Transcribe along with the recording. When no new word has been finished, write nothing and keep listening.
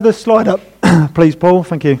The slide up, please, Paul.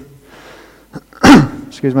 Thank you.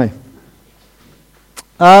 Excuse me.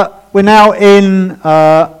 We're now in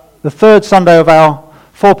the third Sunday of our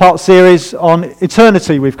four-part series on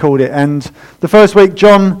eternity, we've called it. And the first week,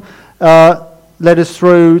 John led us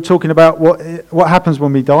through talking about what happens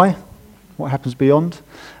when we die, what happens beyond.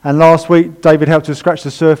 And last week, David helped us scratch the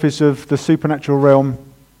surface of the supernatural realm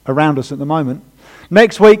around us at the moment.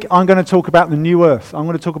 Next week, I'm going to talk about the new earth. I'm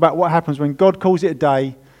going to talk about what happens when God calls it a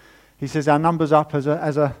day. He says our number's up as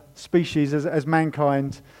a species, as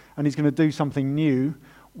mankind, and he's going to do something new,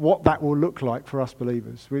 what that will look like for us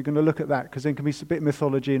believers. We're going to look at that, because there can be a bit of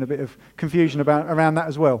mythology and a bit of confusion around that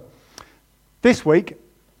as well. This week,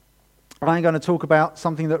 I'm going to talk about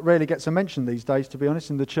something that rarely gets a mention these days, to be honest,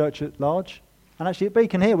 in the church at large. And actually at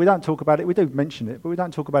Beacon here, we don't talk about it. We do mention it, but we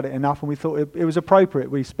don't talk about it enough, and we thought it was appropriate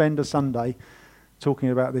we spend a Sunday talking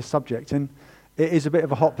about this subject. And it is a bit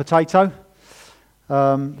of a hot potato.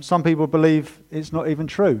 Some people believe it's not even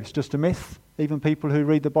true. It's just a myth. Even people who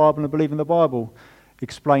read the Bible and believe in the Bible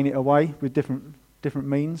explain it away with different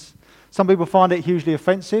means. Some people find it hugely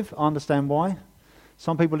offensive. I understand why.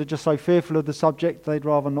 Some people are just so fearful of the subject they'd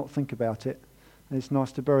rather not think about it. And it's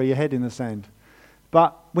nice to bury your head in the sand.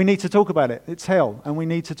 But we need to talk about it. It's hell, and we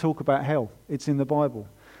need to talk about hell. It's in the Bible.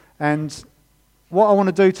 And what I want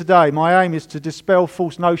to do today, my aim is to dispel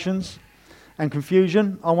false notions and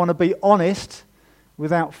confusion. I want to be honest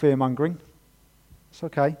without fear-mongering. It's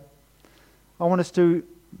okay. I want us to,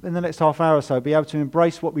 in the next half hour or so, be able to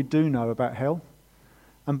embrace what we do know about hell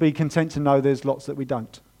and be content to know there's lots that we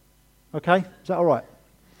don't. Okay? Is that all right?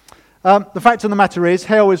 The fact of the matter is,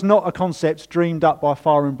 hell is not a concept dreamed up by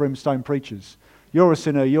fire and brimstone preachers. You're a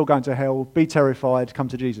sinner, you're going to hell, be terrified, come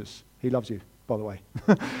to Jesus. He loves you, by the way.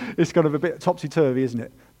 It's kind of a bit topsy-turvy, isn't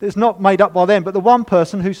it? It's not made up by them, but the one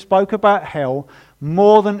person who spoke about hell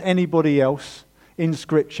more than anybody else in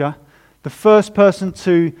Scripture, the first person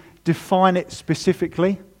to define it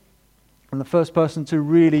specifically, and the first person to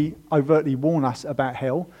really overtly warn us about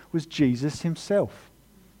hell was Jesus himself.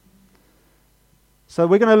 So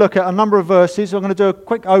we're going to look at a number of verses. I'm going to do a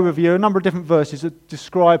quick overview, a number of different verses that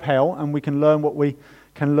describe hell, and we can learn what we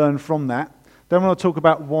can learn from that. Then we're going to talk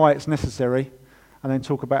about why it's necessary, and then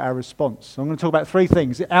talk about our response. So I'm going to talk about three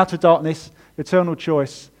things: outer darkness, eternal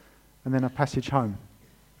choice, and then a passage home.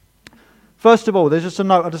 First of all, there's just a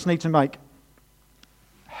note I just need to make.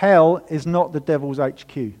 Hell is not the devil's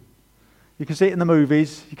HQ. You can see it in the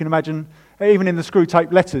movies. You can imagine, even in the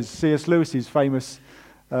Screw-Tape Letters, C.S. Lewis's famous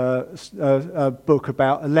book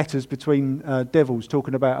about letters between devils,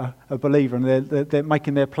 talking about a believer, and they're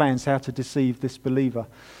making their plans how to deceive this believer.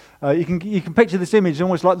 You can picture this image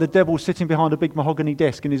almost like the devil sitting behind a big mahogany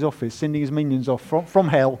desk in his office, sending his minions off from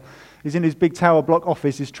hell. He's in his big tower block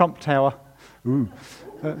office, his Trump Tower. Ooh.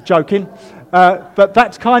 Joking, but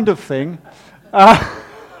that kind of thing. I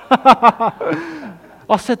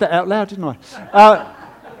said that out loud, didn't I?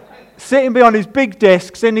 Sitting behind his big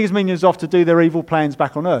desk, sending his minions off to do their evil plans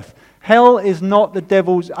back on earth. Hell is not the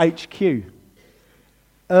devil's HQ.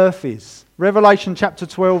 Earth is. Revelation chapter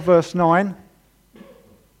 12, verse 9.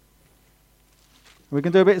 We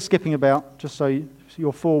can do a bit of skipping about, just so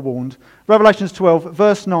you're forewarned. Revelation 12,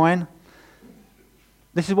 verse 9.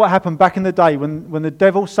 This is what happened back in the day when the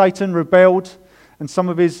devil, Satan, rebelled, and some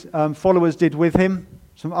of his followers did with him,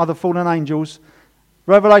 some other fallen angels.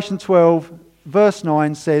 Revelation 12, verse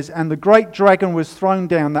 9 says, "And the great dragon was thrown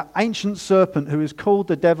down, the ancient serpent who is called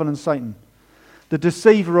the devil and Satan, the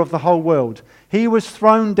deceiver of the whole world. He was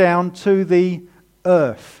thrown down to the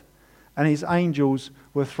earth, and his angels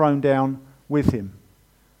were thrown down with him."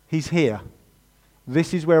 He's here.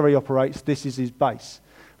 This is where he operates. This is his base,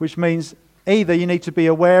 which means either you need to be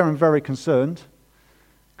aware and very concerned,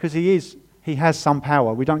 because he has some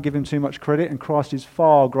power. We don't give him too much credit, and Christ is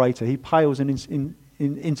far greater. He pales in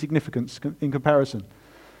insignificance in comparison.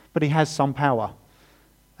 But he has some power,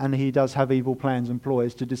 and he does have evil plans and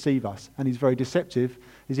ploys to deceive us. And he's very deceptive.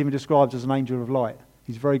 He's even described as an angel of light.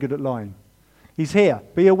 He's very good at lying. He's here.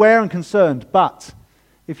 Be aware and concerned, but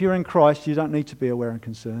if you're in Christ, you don't need to be aware and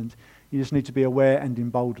concerned. You just need to be aware and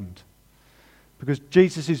emboldened. Because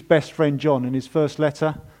Jesus' best friend John, in his first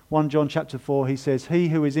letter, 1 John chapter 4, he says, "He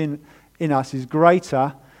who is in us is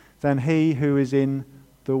greater than he who is in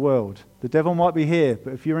the world." The devil might be here,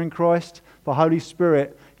 but if you're in Christ, the Holy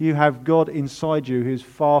Spirit, you have God inside you who is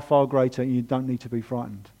far, far greater, and you don't need to be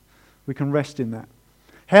frightened. We can rest in that.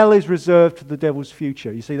 Hell is reserved for the devil's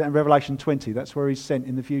future. You see that in Revelation 20. That's where he's sent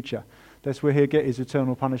in the future. That's where he'll get his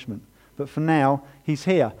eternal punishment. But for now, he's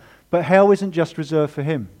here. But hell isn't just reserved for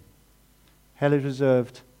him. Hell is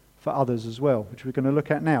reserved for others as well, which we're going to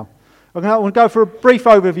look at now. I'm going to go for a brief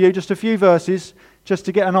overview, just a few verses, just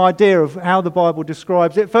to get an idea of how the Bible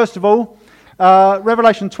describes it. First of all,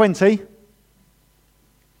 Revelation 20.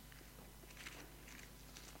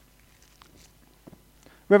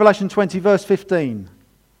 Revelation 20, verse 15.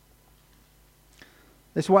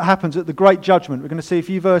 This is what happens at the Great Judgment. We're going to see a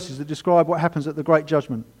few verses that describe what happens at the Great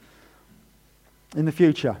Judgment in the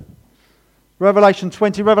future. Revelation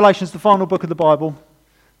 20. Revelation is the final book of the Bible,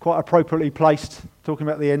 quite appropriately placed, talking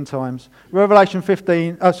about the end times. Revelation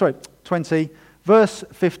 20, verse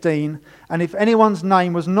 15. And if anyone's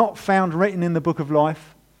name was not found written in the book of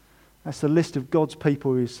life, that's the list of God's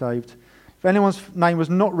people who is saved. If anyone's name was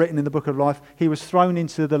not written in the book of life, he was thrown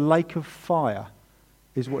into the lake of fire,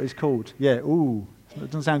 is what it's called. Yeah, ooh, it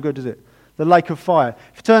doesn't sound good, does it? The lake of fire.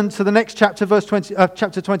 If you turn to the next chapter,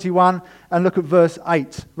 chapter 21, and look at verse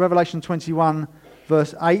 8. Revelation 21,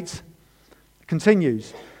 verse 8,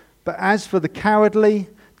 continues. But as for the cowardly,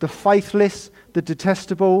 the faithless, the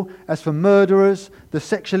detestable, as for murderers, the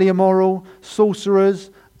sexually immoral, sorcerers,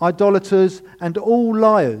 idolaters, and all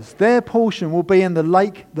liars, their portion will be in the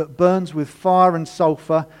lake that burns with fire and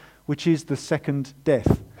sulphur, which is the second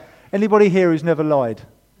death. Anybody here who's never lied?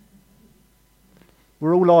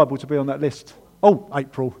 We're all liable to be on that list. Oh,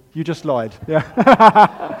 April, you just lied. Yeah.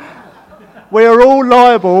 We are all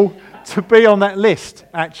liable to be on that list,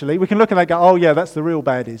 actually. We can look at that and go, oh yeah, that's the real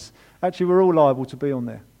baddies. Actually, we're all liable to be on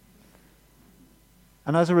there.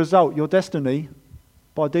 And as a result, your destiny,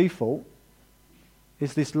 by default,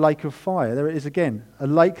 is this lake of fire. There it is again, a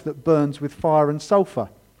lake that burns with fire and sulphur.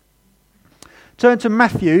 Turn to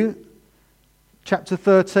Matthew chapter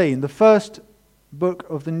 13, the first book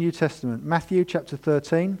of the New Testament. Matthew chapter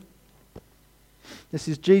 13. This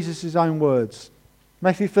is Jesus' own words.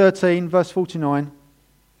 Matthew 13, verse 49.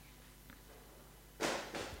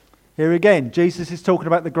 Here again, Jesus is talking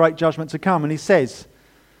about the great judgment to come, and he says,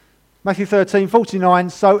 Matthew 13, 49,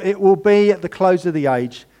 so it will be at the close of the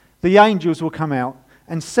age, the angels will come out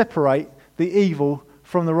and separate the evil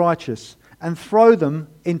from the righteous and throw them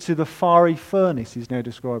into the fiery furnace, he's now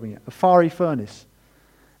describing it, a fiery furnace.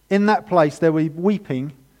 In that place there will be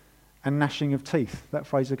weeping and gnashing of teeth. That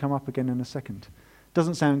phrase will come up again in a second.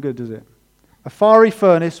 Doesn't sound good, does it? A fiery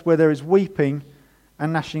furnace where there is weeping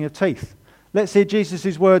and gnashing of teeth. Let's hear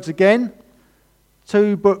Jesus' words again.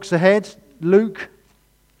 2 books ahead. Luke,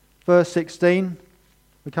 verse 16.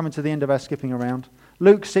 We're coming to the end of our skipping around.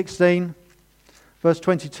 Luke 16, verse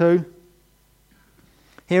 22.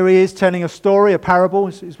 Here he is telling a story, a parable.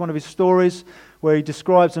 It's one of his stories where he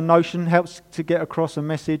describes a notion, helps to get across a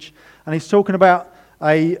message. And he's talking about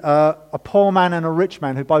a poor man and a rich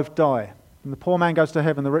man who both die. And the poor man goes to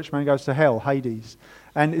heaven, the rich man goes to hell, Hades.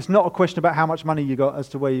 And it's not a question about how much money you got as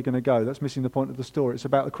to where you're going to go. That's missing the point of the story. It's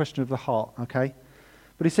about the question of the heart, okay?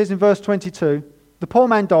 But he says in verse 22, the poor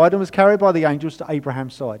man died and was carried by the angels to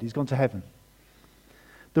Abraham's side. He's gone to heaven.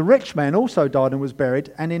 The rich man also died and was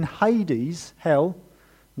buried, and in Hades, hell,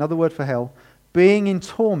 another word for hell, being in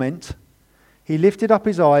torment, he lifted up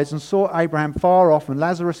his eyes and saw Abraham far off and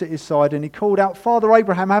Lazarus at his side, and he called out, Father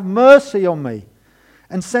Abraham, have mercy on me,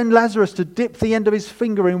 and send Lazarus to dip the end of his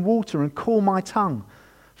finger in water and cool my tongue,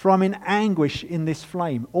 for I'm in anguish in this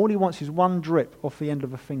flame. All he wants is one drip off the end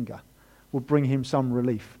of a finger will bring him some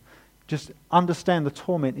relief. Just understand the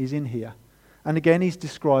torment is in here. And again, he's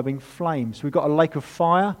describing flames. We've got a lake of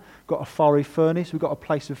fire, got a fiery furnace, we've got a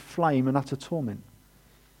place of flame and utter torment.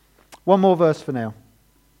 One more verse for now.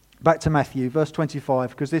 Back to Matthew, verse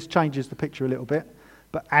 25, because this changes the picture a little bit,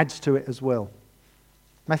 but adds to it as well.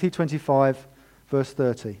 Matthew 25, verse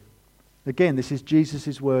 30. Again, this is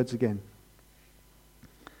Jesus' words again.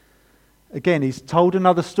 Again, he's told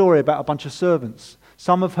another story about a bunch of servants,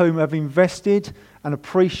 some of whom have invested and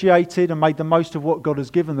appreciated and made the most of what God has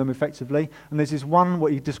given them effectively. And there's this one,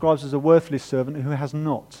 what he describes as a worthless servant, who has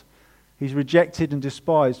not. He's rejected and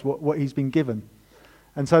despised what he's been given.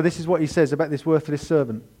 And so this is what he says about this worthless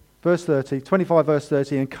servant. Verse 30, 25 verse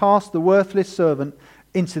 30, and cast the worthless servant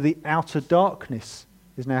into the outer darkness,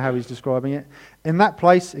 is now how he's describing it. In that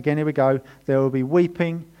place, again here we go, there will be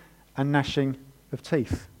weeping and gnashing of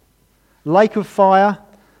teeth. Lake of fire,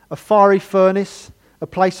 a fiery furnace, a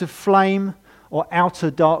place of flame, or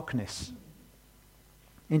outer darkness.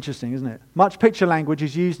 Interesting, isn't it? Much picture language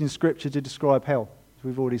is used in Scripture to describe hell, as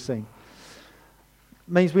we've already seen.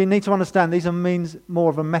 Means we need to understand these means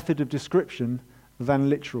more of a method of description than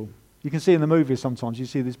literal. You can see in the movies sometimes, you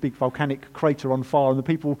see this big volcanic crater on fire and the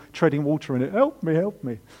people treading water in it. Help me, help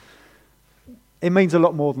me. It means a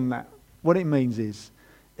lot more than that. What it means is,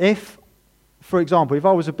 if, for example, if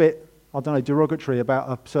I was a bit, I don't know, derogatory about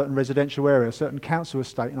a certain residential area, a certain council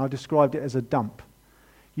estate, and I described it as a dump,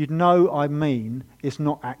 you'd know I mean it's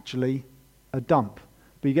not actually a dump.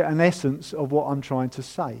 but you get an essence of what I'm trying to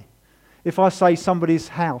say. If I say somebody's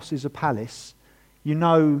house is a palace, you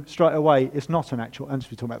know straight away it's not an actual, and we're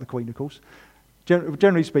talking about the Queen, of course.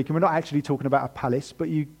 Generally speaking, we're not actually talking about a palace, but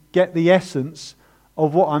you get the essence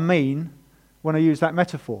of what I mean when I use that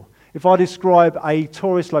metaphor. If I describe a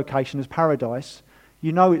tourist location as paradise,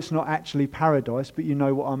 you know it's not actually paradise, but you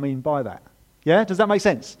know what I mean by that. Yeah? Does that make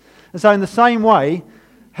sense? And so in the same way,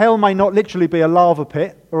 hell may not literally be a lava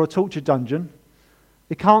pit or a torture dungeon.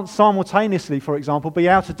 It can't simultaneously, for example, be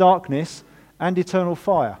outer darkness and eternal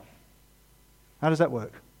fire. How does that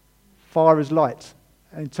work? Fire is light.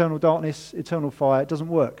 Eternal darkness, eternal fire, it doesn't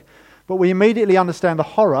work. But we immediately understand the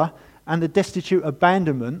horror and the destitute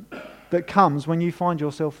abandonment that comes when you find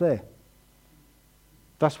yourself there.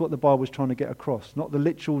 That's what the Bible's trying to get across. Not the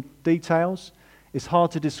literal details. It's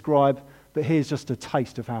hard to describe, but here's just a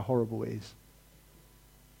taste of how horrible it is.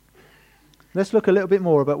 Let's look a little bit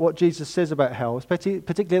more about what Jesus says about hell,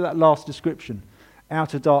 particularly that last description,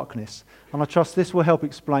 outer darkness. And I trust this will help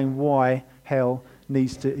explain why hell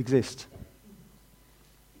needs to exist.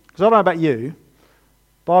 Because I don't know about you,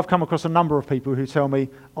 but I've come across a number of people who tell me,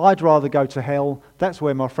 I'd rather go to hell, that's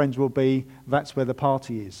where my friends will be, that's where the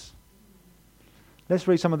party is. Let's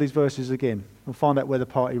read some of these verses again and find out where the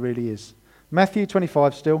party really is. Matthew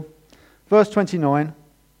 25 still, verse 29.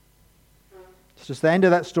 It's just the end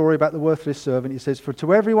of that story about the worthless servant. It says, "For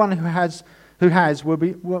to everyone who has will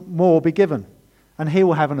be more be given, and he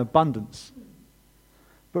will have an abundance.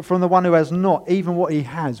 But from the one who has not, even what he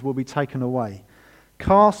has will be taken away.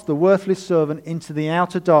 Cast the worthless servant into the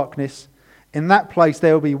outer darkness. In that place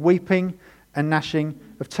there will be weeping and gnashing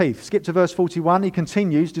of teeth." Skip to verse 41. He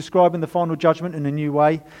continues describing the final judgment in a new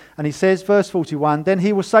way. And he says, verse 41, "Then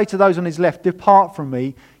he will say to those on his left, 'Depart from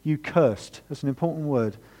me, you cursed.'" That's an important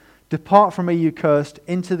word. "Depart from me, you cursed,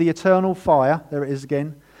 into the eternal fire," there it is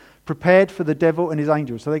again, "prepared for the devil and his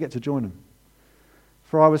angels." So they get to join them.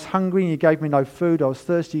 "For I was hungry and you gave me no food. I was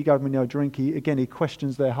thirsty, you gave me no drink." Again, he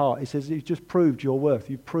questions their heart. He says, "You've just proved your worth.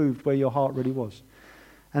 You've proved where your heart really was."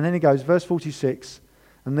 And then he goes, verse 46,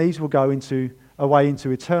 "And these will go away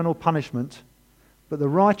into eternal punishment, but the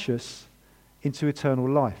righteous into eternal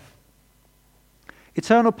life."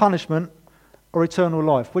 Eternal punishment or eternal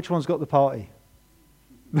life? Which one's got the party?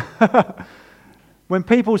 When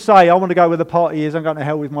people say, "I want to go where the party is, I'm going to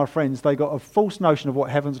hell with my friends," they got a false notion of what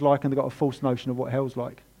heaven's like and they've got a false notion of what hell's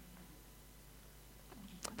like.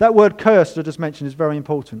 That word cursed I just mentioned is very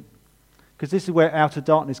important, because this is where outer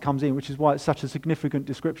darkness comes in, which is why it's such a significant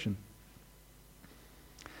description.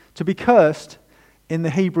 To be cursed in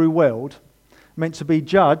the Hebrew world meant to be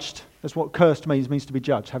judged. That's what cursed means to be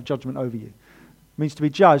judged, have judgment over you. It means to be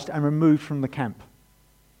judged and removed from the camp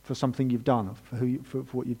for something you've done, or for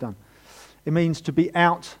what you've done. It means to be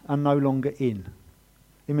out and no longer in.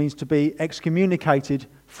 It means to be excommunicated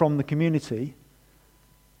from the community,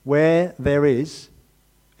 where there is,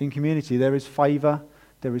 in community, there is favour,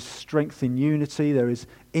 there is strength in unity, there is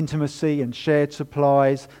intimacy and shared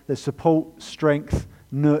supplies, there's support, strength,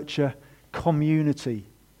 nurture, community.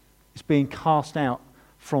 It's being cast out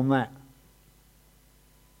from that.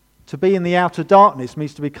 To be in the outer darkness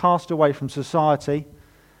means to be cast away from society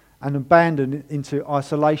and abandoned into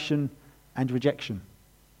isolation and rejection.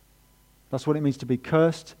 That's what it means to be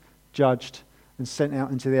cursed, judged, and sent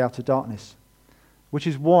out into the outer darkness. Which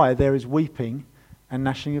is why there is weeping and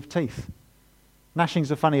gnashing of teeth.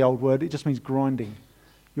 Gnashing's a funny old word, it just means grinding.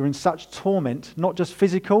 You're in such torment, not just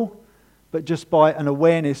physical, but just by an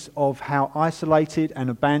awareness of how isolated and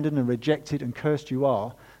abandoned and rejected and cursed you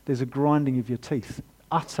are. There's a grinding of your teeth.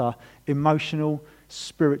 Utter emotional,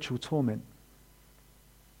 spiritual torment.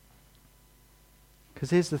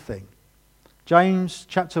 Because here's the thing. James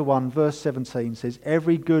chapter 1 verse 17 says,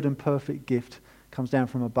 "Every good and perfect gift comes down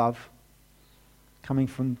from above, coming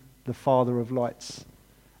from the Father of lights."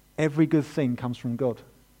 Every good thing comes from God.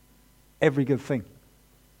 Every good thing.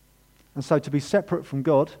 And so to be separate from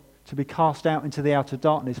God, to be cast out into the outer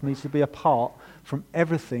darkness, means to be apart from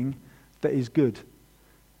everything that is good.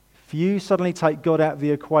 If you suddenly take God out of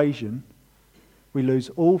the equation, we lose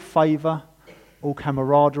all favour, all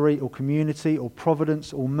camaraderie, all community, all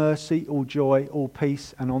providence, all mercy, all joy, all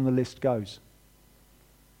peace, and on the list goes.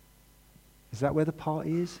 Is that where the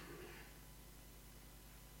party is?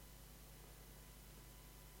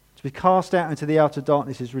 To be cast out into the outer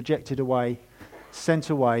darkness is rejected away, sent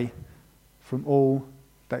away from all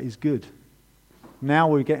that is good. Now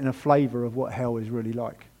we're getting a flavour of what hell is really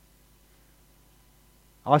like.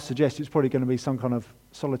 I suggest it's probably going to be some kind of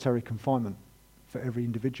solitary confinement for every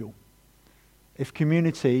individual. If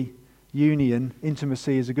community, union,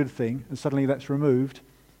 intimacy is a good thing, and suddenly that's removed,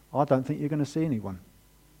 I don't think you're going to see anyone.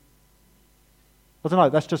 I don't know,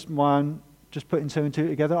 that's just my own, just putting two and two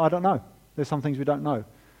together. I don't know. There's some things we don't know.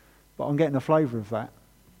 But I'm getting a flavour of that.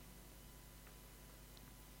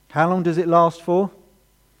 How long does it last for?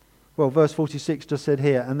 Well, verse 46 just said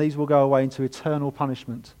here, and these will go away into eternal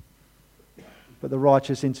punishment, but the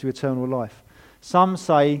righteous into eternal life. Some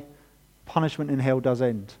say punishment in hell does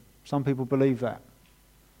end. Some people believe that.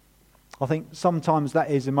 I think sometimes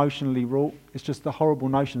that is emotionally wrought. It's just the horrible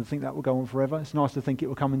notion to think that will go on forever. It's nice to think it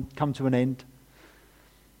will come to an end.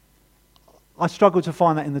 I struggle to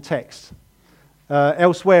find that in the text.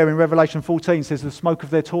 Elsewhere in Revelation 14 says the smoke of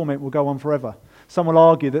their torment will go on forever. Some will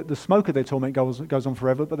argue that the smoke of their torment goes on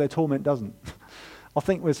forever, but their torment doesn't. I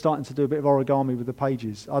think we're starting to do a bit of origami with the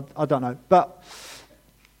pages. I don't know. But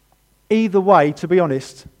either way, to be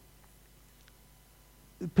honest,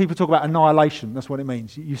 people talk about annihilation. That's what it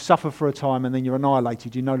means. You suffer for a time and then you're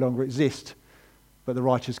annihilated. You no longer exist. But the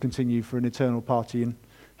righteous continue for an eternal party in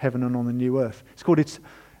heaven and on the new earth.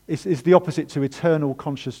 It's the opposite to eternal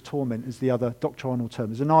conscious torment is the other doctrinal term.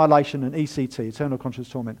 There's annihilation and ECT, eternal conscious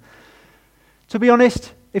torment. To be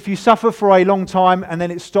honest, if you suffer for a long time and then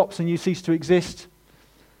it stops and you cease to exist,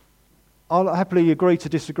 I'll happily agree to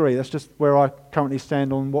disagree. That's just where I currently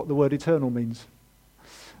stand on what the word eternal means.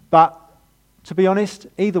 But to be honest,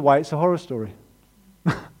 either way, it's a horror story.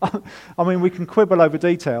 I mean, we can quibble over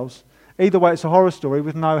details. Either way, it's a horror story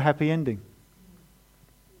with no happy ending.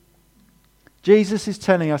 Jesus is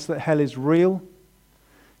telling us that hell is real.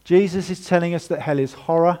 Jesus is telling us that hell is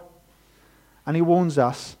horror. And he warns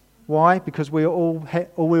us. Why? Because we are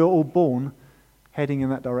all born heading in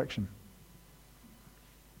that direction.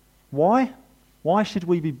 Why? Why should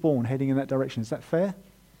we be born heading in that direction? Is that fair?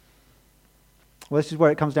 Well, this is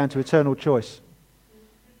where it comes down to eternal choice.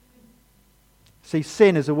 See,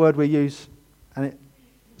 sin is a word we use, and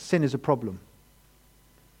sin is a problem.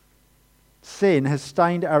 Sin has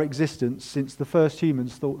stained our existence since the first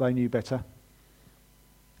humans thought they knew better.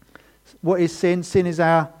 What is sin? Sin is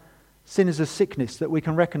a sickness that we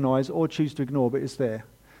can recognise or choose to ignore, but it's there.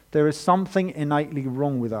 There is something innately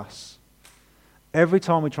wrong with us. Every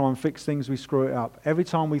time we try and fix things, we screw it up. Every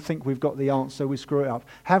time we think we've got the answer, we screw it up.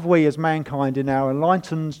 Have we, as mankind, in our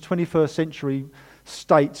enlightened 21st century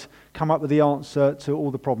state, come up with the answer to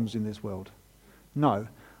all the problems in this world? No.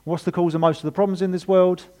 What's the cause of most of the problems in this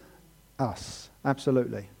world? Us.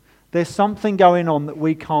 Absolutely. There's something going on that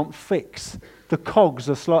we can't fix. The cogs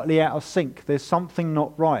are slightly out of sync. There's something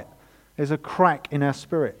not right. There's a crack in our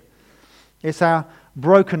spirit. It's our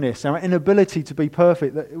brokenness, our inability to be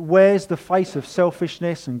perfect that wears the face of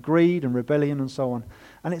selfishness and greed and rebellion and so on.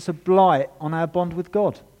 And it's a blight on our bond with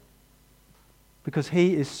God because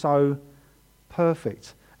he is so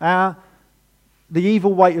perfect. The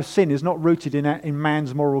evil weight of sin is not rooted in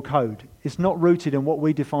man's moral code. It's not rooted in what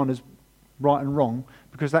we define as right and wrong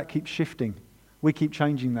because that keeps shifting. We keep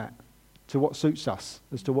changing that to what suits us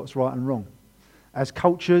as to what's right and wrong as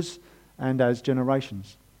cultures and as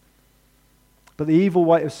generations. But the evil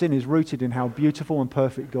weight of sin is rooted in how beautiful and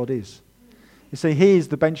perfect God is. You see, he is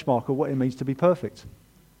the benchmark of what it means to be perfect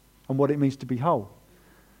and what it means to be whole.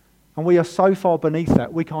 And we are so far beneath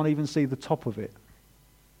that, we can't even see the top of it.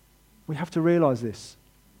 We have to realise this.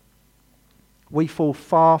 We fall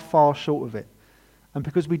far, far short of it. And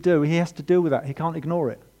because we do, he has to deal with that. He can't ignore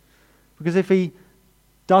it. Because if he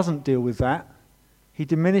doesn't deal with that, he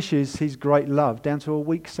diminishes his great love down to a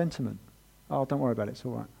weak sentiment. Oh, don't worry about it, it's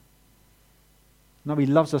all right. No, he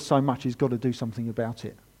loves us so much, he's got to do something about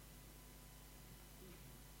it.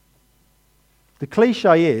 The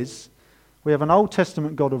cliche is, we have an Old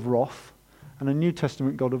Testament God of wrath and a New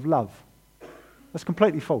Testament God of love. That's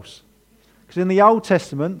completely false. Because in the Old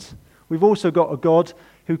Testament, we've also got a God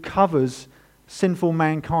who covers sinful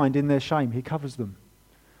mankind in their shame. He covers them.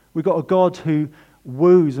 We've got a God who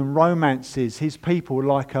woos and romances his people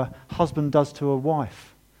like a husband does to a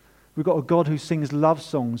wife. We've got a God who sings love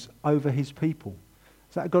songs over his people.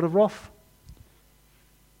 Is that a God of wrath?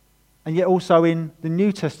 And yet also in the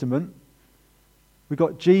New Testament, we've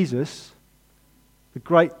got Jesus, the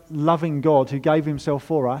great loving God who gave himself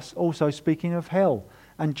for us, also speaking of hell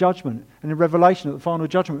and judgment. And in Revelation, at the final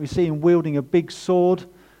judgment, we see him wielding a big sword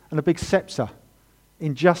and a big scepter,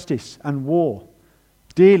 injustice and war,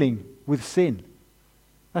 dealing with sin.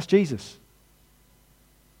 That's Jesus.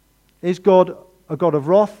 Is God a God of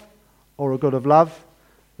wrath or a God of love?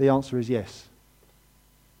 The answer is yes.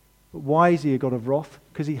 But why is he a God of wrath?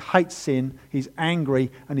 Because he hates sin, he's angry,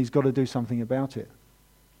 and he's got to do something about it.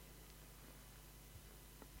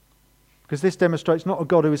 Because this demonstrates not a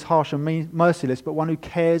God who is harsh and merciless, but one who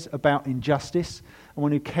cares about injustice and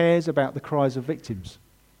one who cares about the cries of victims.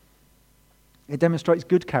 It demonstrates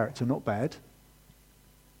good character, not bad.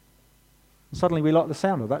 And suddenly we like the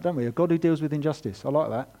sound of that, don't we? A God who deals with injustice. I like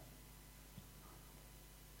that.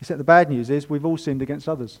 Except the bad news is we've all sinned against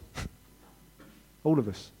others. All of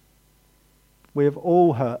us. We have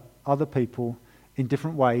all hurt other people in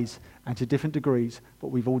different ways and to different degrees, but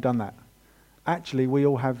we've all done that. Actually, we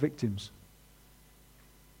all have victims.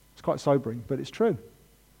 It's quite sobering, but it's true.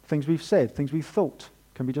 Things we've said, things we've thought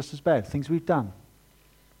can be just as bad. Things we've done.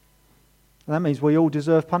 And that means we all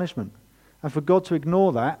deserve punishment. And for God to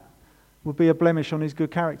ignore that would be a blemish on his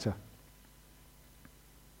good character.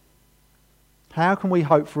 How can we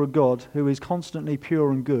hope for a God who is constantly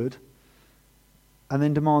pure and good and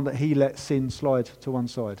then demand that he let sin slide to one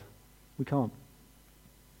side? We can't.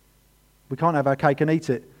 We can't have our cake and eat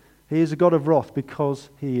it. He is a God of wrath because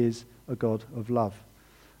he is a God of love.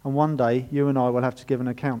 And one day, you and I will have to give an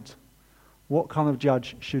account. What kind of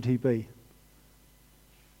judge should he be?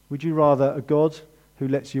 Would you rather a God who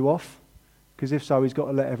lets you off? Because if so, he's got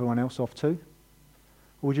to let everyone else off too.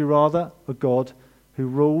 Or would you rather a God who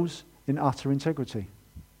rules in utter integrity?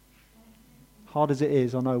 Hard as it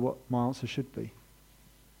is, I know what my answer should be.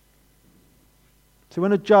 So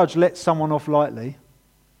when a judge lets someone off lightly,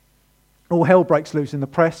 all hell breaks loose in the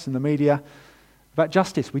press and the media about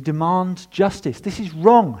justice. We demand justice. This is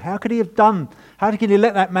wrong. How could he have done? How could he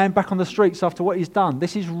let that man back on the streets after what he's done?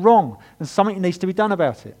 This is wrong, and something needs to be done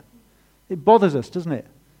about it. It bothers us, doesn't it?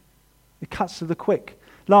 It cuts to the quick.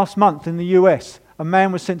 Last month in the US, a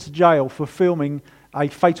man was sent to jail for filming a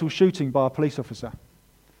fatal shooting by a police officer.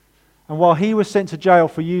 And while he was sent to jail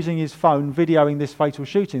for using his phone videoing this fatal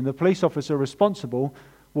shooting, the police officer responsible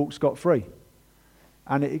walked scot-free.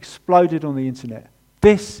 And it exploded on the internet.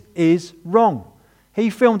 This is wrong. He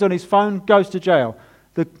filmed on his phone, goes to jail.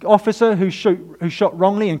 The officer who shot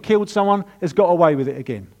wrongly and killed someone has got away with it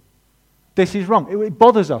again. This is wrong. It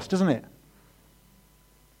bothers us, doesn't it?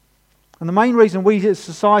 And the main reason we as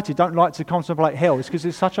society don't like to contemplate hell is because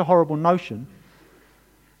it's such a horrible notion.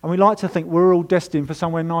 And we like to think we're all destined for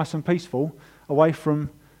somewhere nice and peaceful, away from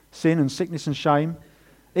sin and sickness and shame,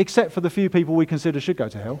 except for the few people we consider should go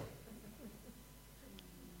to hell.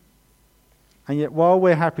 And yet, while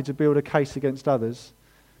we're happy to build a case against others,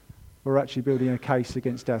 we're actually building a case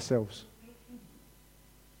against ourselves.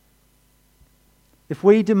 If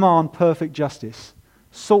we demand perfect justice,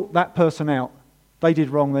 sort that person out, they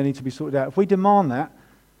did wrong, they need to be sorted out. If we demand that,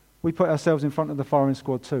 we put ourselves in front of the firing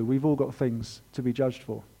squad too. We've all got things to be judged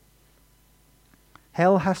for.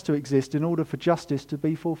 Hell has to exist in order for justice to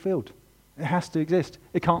be fulfilled. It has to exist.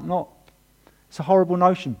 It can't not. It's a horrible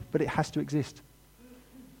notion, but it has to exist.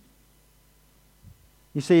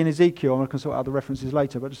 You see in Ezekiel, and I can sort out the references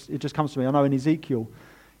later, but it just comes to me. I know in Ezekiel,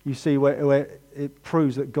 you see where it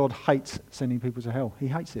proves that God hates sending people to hell. He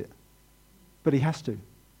hates it. But he has to.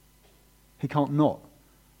 He can't not,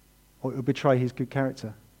 or it will betray his good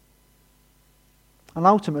character. And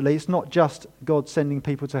ultimately, it's not just God sending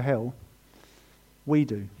people to hell. We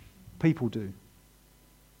do. People do.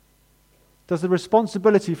 Does the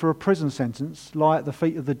responsibility for a prison sentence lie at the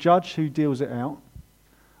feet of the judge who deals it out?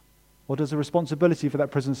 Or does the responsibility for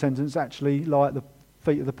that prison sentence actually lie at the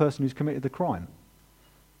feet of the person who's committed the crime?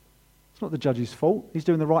 It's not the judge's fault. He's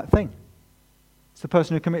doing the right thing. It's the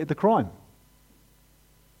person who committed the crime.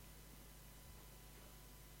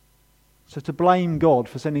 So to blame God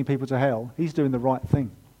for sending people to hell, he's doing the right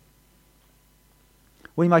thing.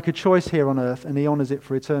 We make a choice here on earth and he honours it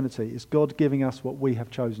for eternity. It's God giving us what we have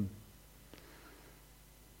chosen.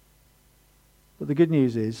 But the good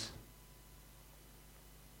news is,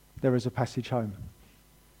 there is a passage home.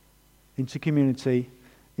 Into community,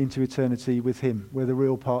 into eternity with him, where the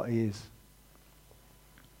real party is.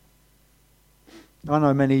 I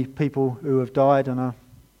know many people who have died, and I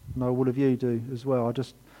know all of you do as well. I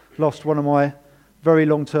just lost one of my very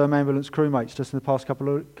long-term ambulance crewmates just in the past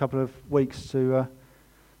couple of weeks to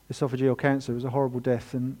esophageal cancer. It was a horrible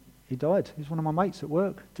death, and he died. He was one of my mates at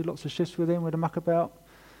work. Did lots of shifts with him, with a muck about.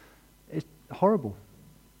 It's horrible.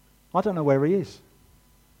 I don't know where he is.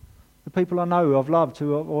 The people I know, I've loved,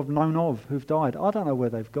 who I've known of, who've died, I don't know where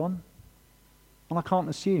they've gone. And I can't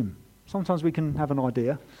assume. Sometimes we can have an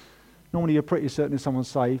idea. Normally you're pretty certain if someone's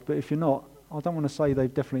saved, but if you're not, I don't want to say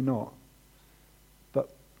they've definitely not. But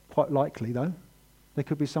quite likely, though, they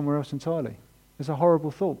could be somewhere else entirely. It's a horrible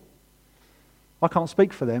thought. I can't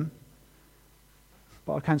speak for them,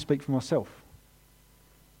 but I can speak for myself.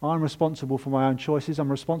 I'm responsible for my own choices. I'm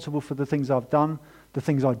responsible for the things I've done, the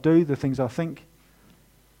things I do, the things I think.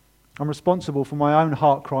 I'm responsible for my own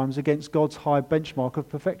heart crimes against God's high benchmark of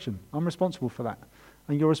perfection. I'm responsible for that.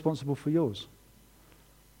 And you're responsible for yours.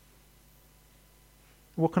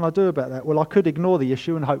 What can I do about that? Well, I could ignore the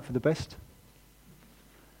issue and hope for the best.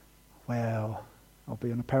 Well, I'll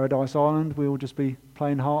be on a paradise island. We'll just be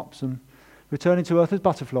playing harps and returning to earth as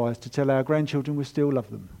butterflies to tell our grandchildren we still love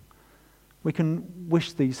them. We can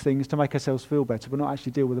wish these things to make ourselves feel better, but not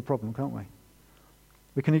actually deal with the problem, can't we?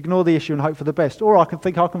 We can ignore the issue and hope for the best. Or I can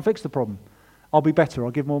think I can fix the problem. I'll be better.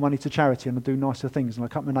 I'll give more money to charity and I'll do nicer things and I'll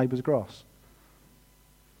cut my neighbour's grass.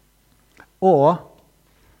 Or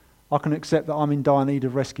I can accept that I'm in dire need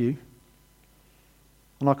of rescue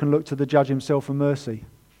and I can look to the judge himself for mercy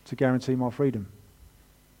to guarantee my freedom.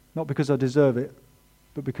 Not because I deserve it,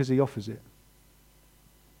 but because he offers it.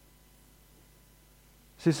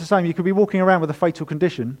 So it's the same. You could be walking around with a fatal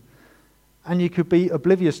condition and you could be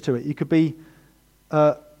oblivious to it. You could be,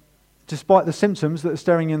 despite the symptoms that are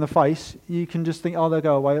staring you in the face, you can just think, oh, they'll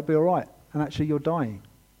go away, it'll be all right. And actually you're dying.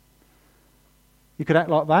 You could act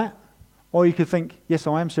like that. Or you could think, yes,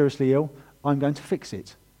 I am seriously ill, I'm going to fix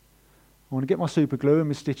it. I want to get my super glue and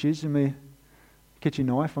my stitches and my kitchen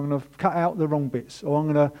knife. I'm going to cut out the wrong bits. Or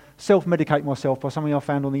I'm going to self-medicate myself by something I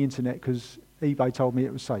found on the internet because eBay told me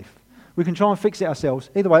it was safe. We can try and fix it ourselves.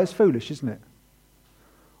 Either way, it's foolish, isn't it?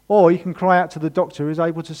 Or you can cry out to the doctor who's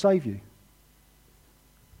able to save you.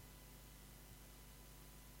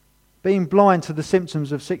 Being blind to the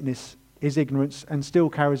symptoms of sickness is ignorance and still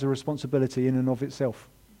carries a responsibility in and of itself.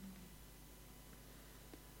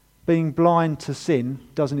 Being blind to sin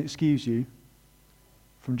doesn't excuse you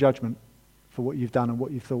from judgment for what you've done and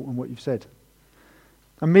what you've thought and what you've said.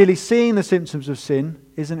 And merely seeing the symptoms of sin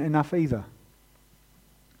isn't enough either.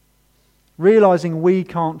 Realizing we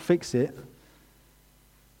can't fix it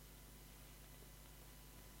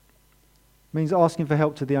means asking for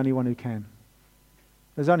help to the only one who can.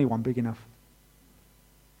 There's only one big enough.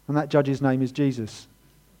 And that judge's name is Jesus.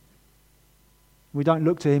 We don't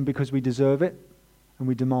look to him because we deserve it and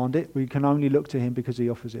we demand it. We can only look to him because he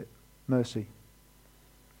offers it. Mercy.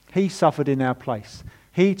 He suffered in our place.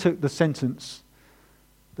 He took the sentence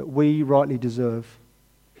that we rightly deserve,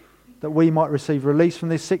 that we might receive release from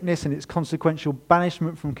this sickness and its consequential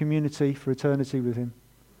banishment from community for eternity with him,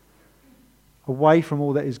 away from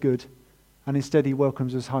all that is good, and instead he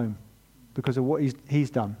welcomes us home because of what he's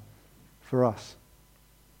done for us.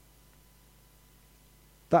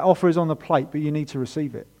 That offer is on the plate, but you need to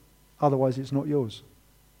receive it. Otherwise it's not yours.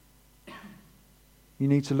 You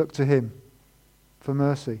need to look to him for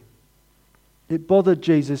mercy. It bothered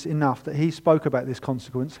Jesus enough that he spoke about this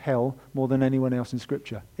consequence, hell, more than anyone else in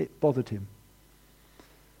Scripture. It bothered him.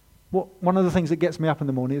 One of the things that gets me up in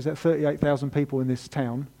the morning is that 38,000 people in this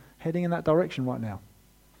town heading in that direction right now.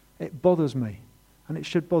 It bothers me, and it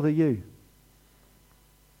should bother you.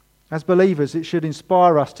 As believers, it should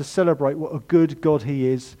inspire us to celebrate what a good God he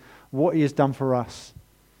is, what he has done for us.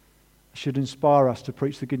 It should inspire us to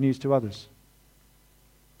preach the good news to others.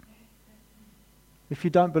 If you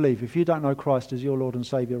don't believe, if you don't know Christ as your Lord and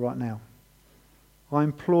Saviour right now, I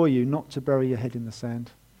implore you not to bury your head in the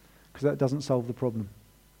sand, because that doesn't solve the problem.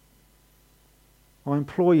 I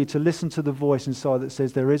implore you to listen to the voice inside that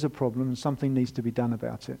says there is a problem and something needs to be done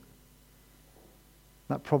about it.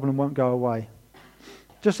 That problem won't go away.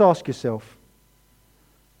 Just ask yourself,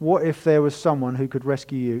 what if there was someone who could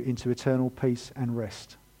rescue you into eternal peace and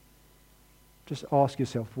rest? Just ask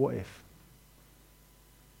yourself, what if?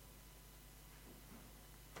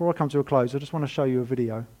 Before I come to a close, I just want to show you a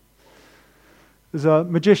video. There's a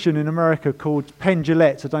magician in America called Penn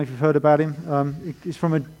Jillette. I don't know if you've heard about him. He's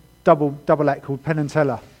from a double act called Penn and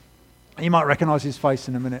Teller. You might recognise his face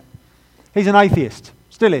in a minute. He's an atheist,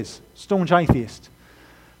 still is, staunch atheist.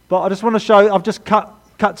 But I just want to show, I've just cut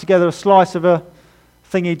together a slice of a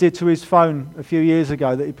thing he did to his phone a few years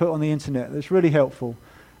ago that he put on the internet that's really helpful.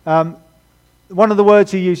 One of the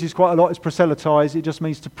words he uses quite a lot is proselytize. It just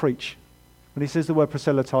means to preach. When he says the word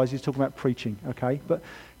proselytize, he's talking about preaching, okay? But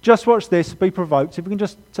just watch this, be provoked. If we can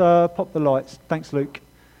just pop the lights. Thanks, Luke.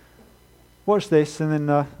 Watch this, and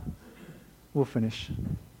then we'll finish.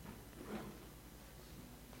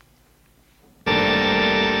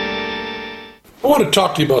 I want to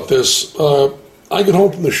talk to you about this. I get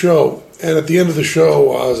home from the show, and at the end of the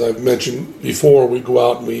show, as I've mentioned before, we go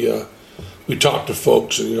out and we talk to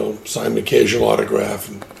folks and, sign an occasional autograph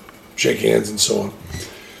and shake hands and so on.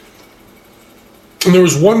 And there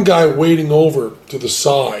was one guy waiting over to the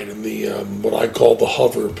side in the what I call the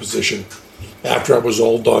hover position after I was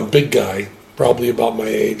all done. Big guy, probably about my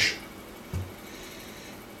age.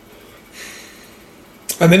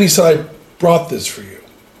 And then he said, I brought this for you.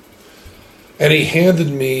 And he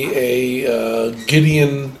handed me a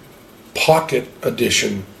Gideon Pocket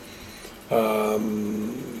Edition. I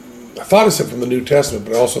thought it said from the New Testament,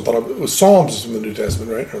 but I also thought it was Psalms from the New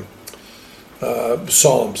Testament, right?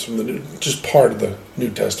 Psalms from just part of the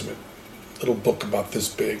New Testament. Little book about this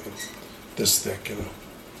big this thick,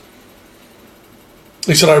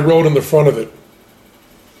 He said, I wrote in the front of it,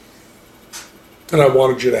 and I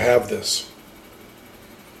wanted you to have this.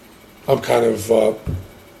 I'm kind of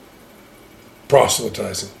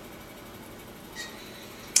proselytizing.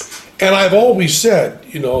 And I've always said,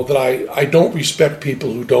 that I don't respect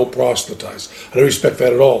people who don't proselytize. I don't respect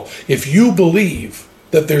that at all. If you believe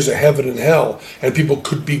that there's a heaven and hell, and people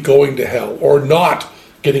could be going to hell, or not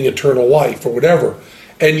getting eternal life, or whatever,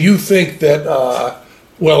 and you think that,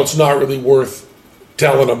 it's not really worth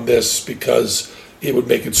telling them this because it would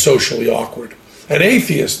make it socially awkward. And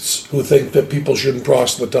atheists who think that people shouldn't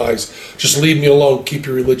proselytize, just leave me alone, keep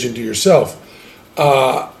your religion to yourself.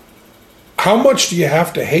 How much do you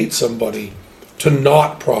have to hate somebody to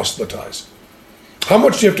not proselytize? How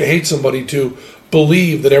much do you have to hate somebody to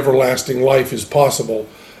believe that everlasting life is possible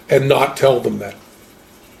and not tell them that?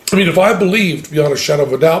 I mean, if I believed beyond a shadow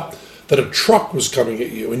of a doubt that a truck was coming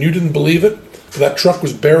at you and you didn't believe it, that truck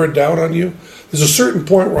was bearing down on you, there's a certain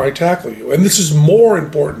point where I tackle you. And this is more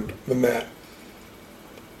important than that.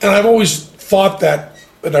 And I've always thought that,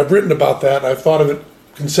 and I've written about that, and I've thought of it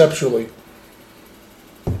conceptually.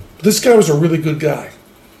 This guy was a really good guy.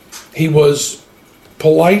 He was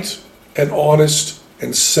polite and honest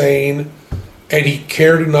and sane, and he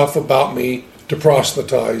cared enough about me to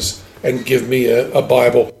proselytize and give me a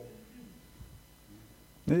Bible.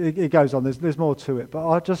 It goes on. There's more to it, but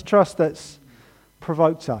I just trust that's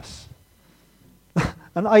provoked us.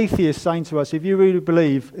 An atheist saying to us, if you really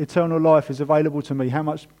believe eternal life is available to me, how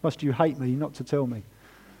much must you hate me not to tell me?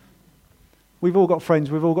 We've all got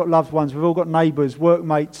friends, we've all got loved ones, we've all got neighbours,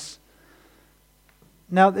 workmates.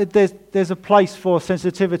 Now, there's a place for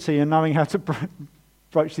sensitivity and knowing how to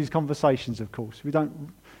broach these conversations, of course. We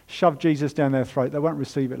don't shove Jesus down their throat. They won't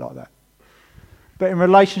receive it like that. But in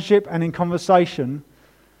relationship and in conversation,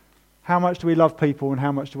 how much do we love people and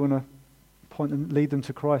how much do we want to point them, lead them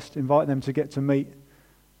to Christ, invite them to get to meet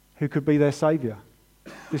who could be their saviour?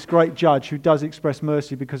 This great judge who does express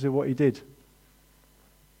mercy because of what he did.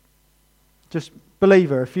 Just,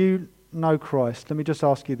 believer, if you know Christ, let me just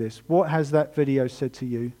ask you this. What has that video said to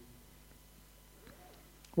you?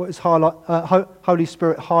 What is Holy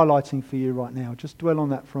Spirit highlighting for you right now? Just dwell on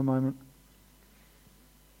that for a moment.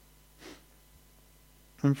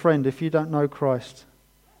 And friend, if you don't know Christ,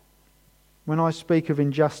 when I speak of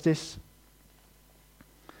injustice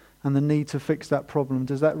and the need to fix that problem,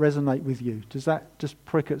 does that resonate with you? Does that just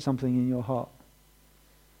prick at something in your heart?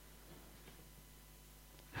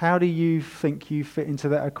 How do you think you fit into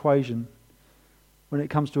that equation when it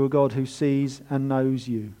comes to a God who sees and knows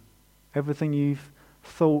you? Everything you've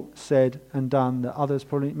thought, said and done that others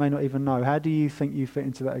probably may not even know. How do you think you fit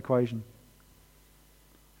into that equation?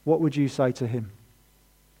 What would you say to him?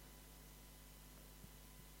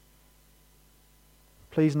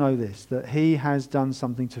 Please know this, that he has done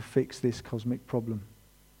something to fix this cosmic problem.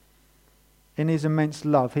 In his immense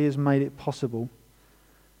love, he has made it possible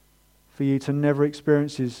for you to never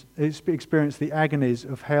experience the agonies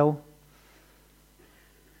of hell,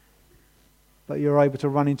 but you're able to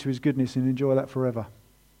run into his goodness and enjoy that forever.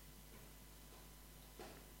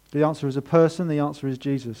 The answer is a person, the answer is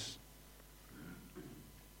Jesus.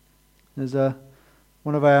 There's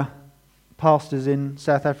one of our pastors in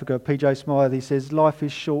South Africa, PJ Smythe, he says, life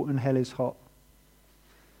is short and hell is hot.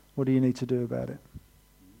 What do you need to do about it?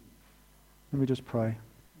 Let me just pray.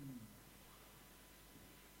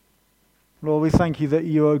 Lord, we thank you that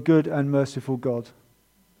you are a good and merciful God.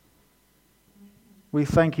 We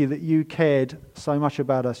thank you that you cared so much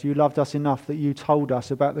about us. You loved us enough that you told us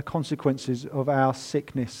about the consequences of our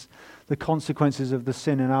sickness, the consequences of the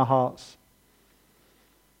sin in our hearts.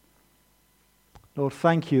 Lord,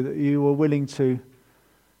 thank you that you were willing to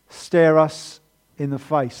stare us in the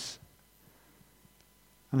face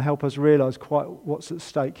and help us realize quite what's at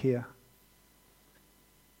stake here.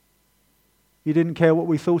 You didn't care what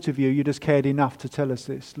we thought of you, you just cared enough to tell us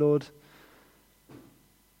this. Lord,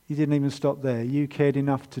 you didn't even stop there. You cared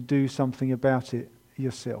enough to do something about it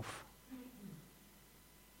yourself.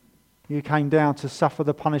 You came down to suffer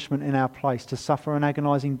the punishment in our place, to suffer an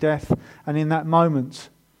agonizing death, and in that moment,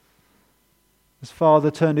 as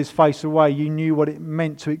Father turned his face away, you knew what it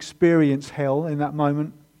meant to experience hell in that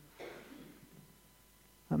moment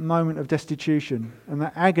of destitution and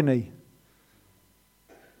that agony.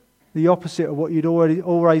 The opposite of what you'd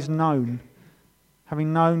always known.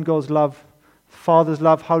 Having known God's love, Father's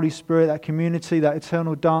love, Holy Spirit, that community, that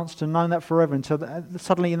eternal dance, to know that forever until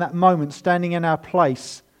suddenly in that moment, standing in our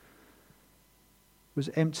place, was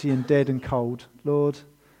empty and dead and cold. Lord,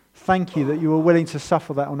 thank you that you were willing to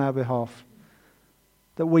suffer that on our behalf,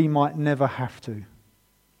 that we might never have to.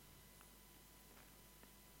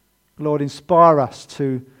 Lord, inspire us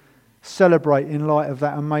to celebrate in light of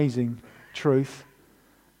that amazing truth.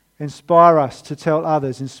 Inspire us to tell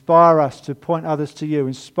others. Inspire us to point others to you.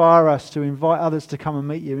 Inspire us to invite others to come and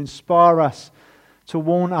meet you. Inspire us to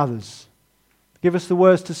warn others. Give us the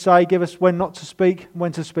words to say. Give us when not to speak,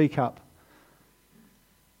 when to speak up.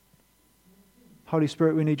 Holy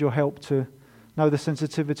Spirit, we need your help to know the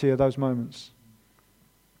sensitivity of those moments.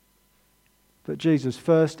 But Jesus,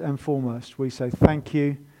 first and foremost, we say thank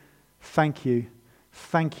you, thank you,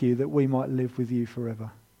 thank you that we might live with you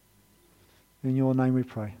forever. In your name we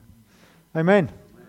pray. Amen.